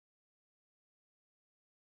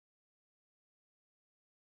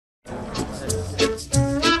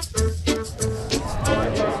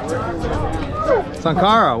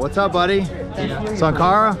Sankara, what's up, buddy? Yeah.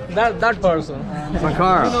 Sankara? That person.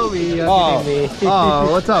 Sankara. You know me, you're kidding me.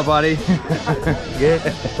 Oh, what's up, buddy?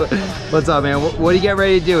 What's up, man? What do you get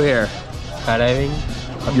ready to do here? Skydiving.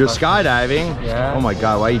 You're skydiving? Yeah. Oh my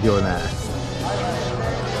God, why are you doing that?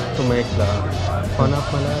 To make the fun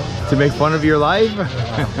of my life. To make fun of your life?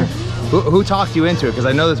 Who talked you into it? Because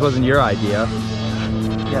I know this wasn't your idea.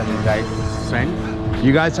 Yeah, this guy's friend.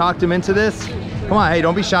 You guys talked him into this? Come on, hey,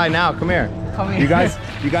 don't be shy now. Come here. Come here.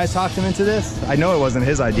 You guys talked him into this? I know it wasn't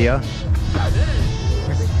his idea.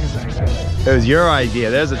 It was your idea.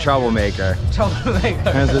 There's a troublemaker. Troublemaker.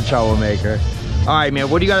 There's a troublemaker. All right, man,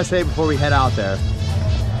 what do you got to say before we head out there?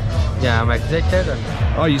 Yeah, I'm excited.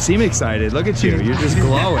 Oh, you seem excited. Look at you. You're just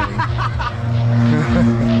glowing.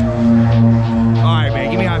 All right, man,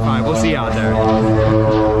 give me a high five. We'll see you out there.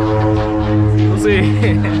 We'll see.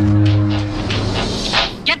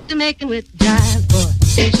 Get to making with jive, boy.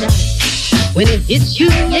 Say shout. When it hits you,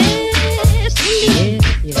 yes, yes,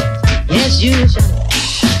 yes. Yes, you shout.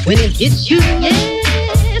 When it hits you, yes,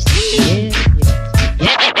 yes, yes.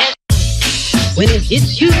 Yes. When it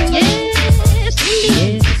hits you, yes, yes,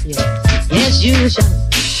 yes. Yes, you shout.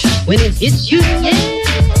 When it hits you, yes,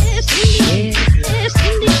 yes, yes,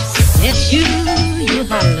 yes. Yes, you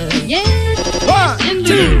holler, yes. 1,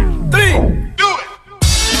 2, 3.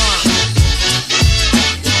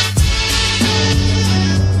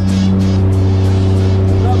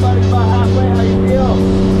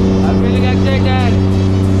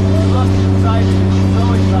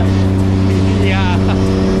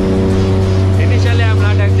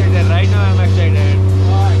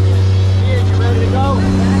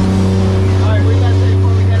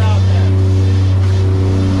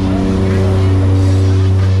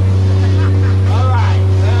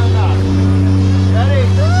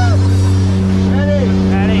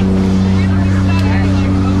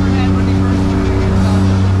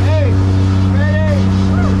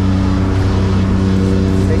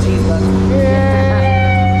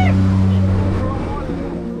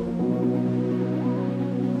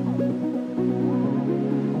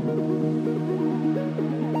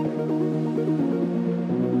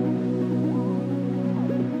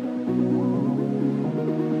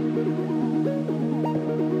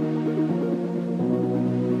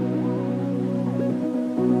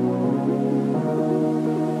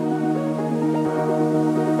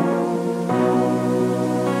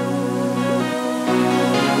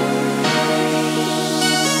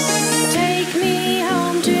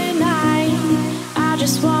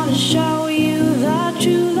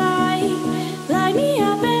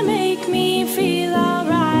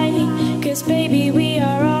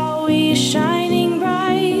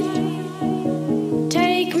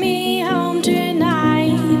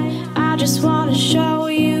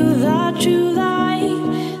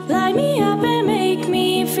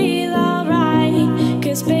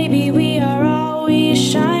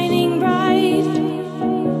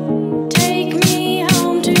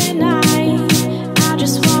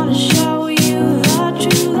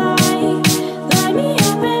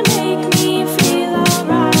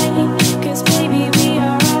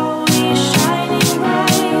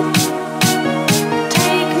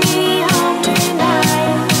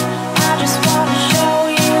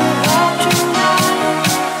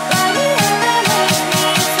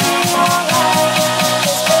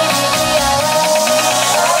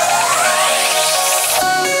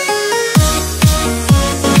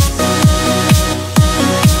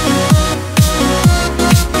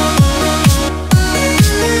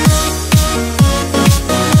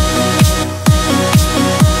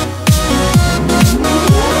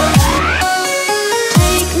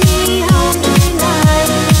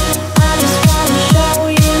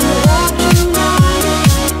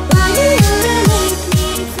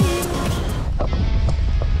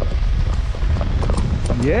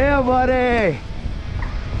 Yeah, buddy.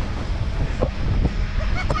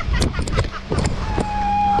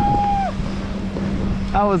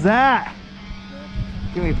 How was that?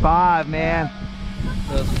 Give me 5, man.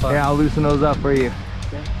 That was fun. Yeah, I'll loosen those up for you.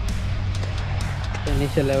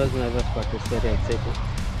 Initially I was nervous, but it's very exciting.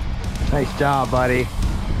 Nice job, buddy.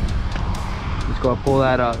 Just go pull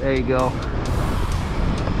that up. There you go.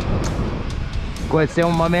 Go ahead, stay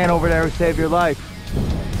with my man over there who saved your life.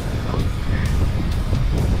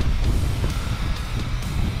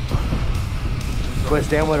 Go ahead,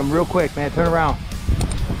 stand with him real quick, man. Turn around.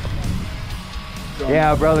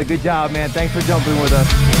 Yeah, brother, good job, man. Thanks for jumping with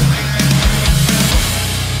us.